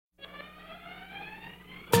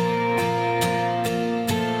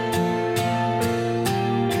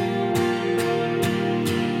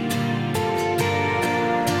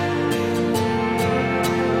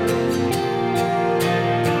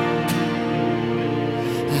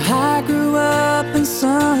in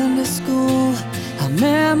Sunday school, I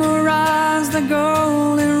memorized the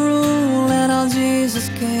golden rule, and how Jesus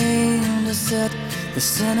came to set the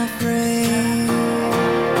sinner free.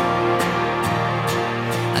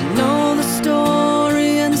 I know the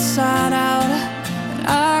story inside out, and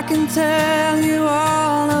I can tell you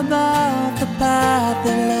all about the path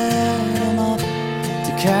that led him up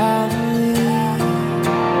to Calvary.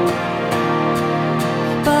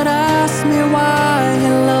 But ask me why he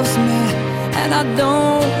loves me, and I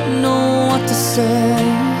don't know what to say.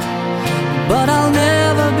 But I'll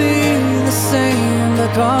never be the same,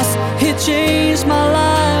 because he changed my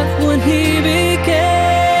life when he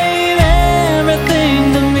became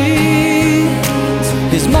everything to me.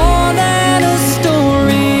 He's more than a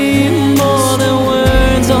story, more than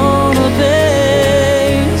words on a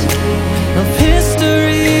page of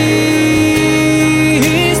history.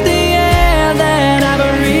 He's the air that I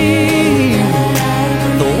breathe,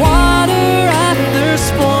 the water I thirst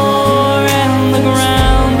for, and the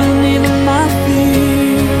ground beneath my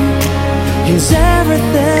feet. He's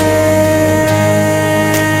everything,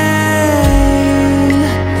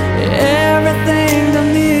 everything to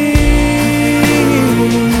me.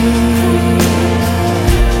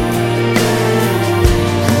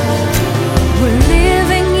 We're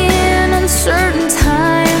living in uncertain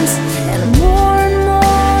times, and more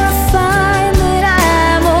I find that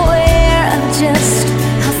I'm aware of just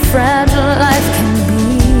how fragile life can be.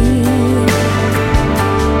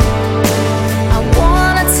 I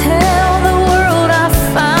wanna tell the world I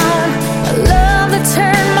found a love that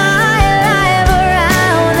turned my life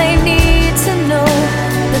around. They need to know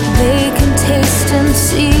that they can taste and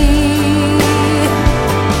see.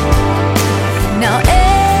 Now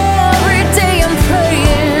every day I'm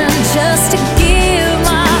praying just to give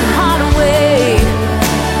my heart away.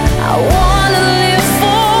 I wanna live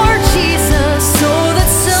for Jesus so that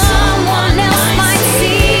someone else might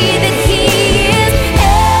see that he is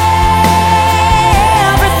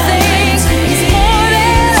everything. He's more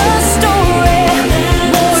than a story,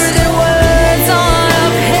 more than words on a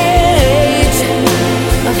page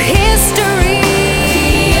of history.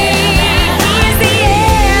 He's the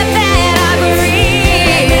air that I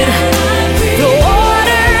breathe, the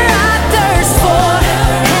water I thirst for,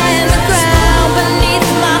 and the ground beneath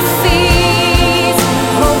my feet.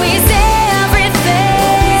 Oh, he's everything.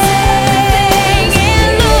 And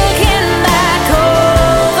looking back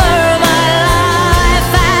over my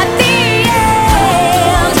life at the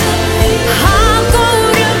end, I'll go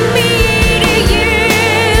to meet you,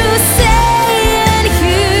 saying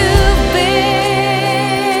you've been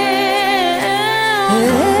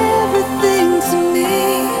Everything to me,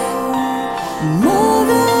 more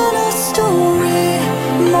than a story,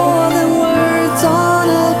 more than words on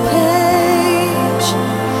a page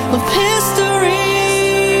of history.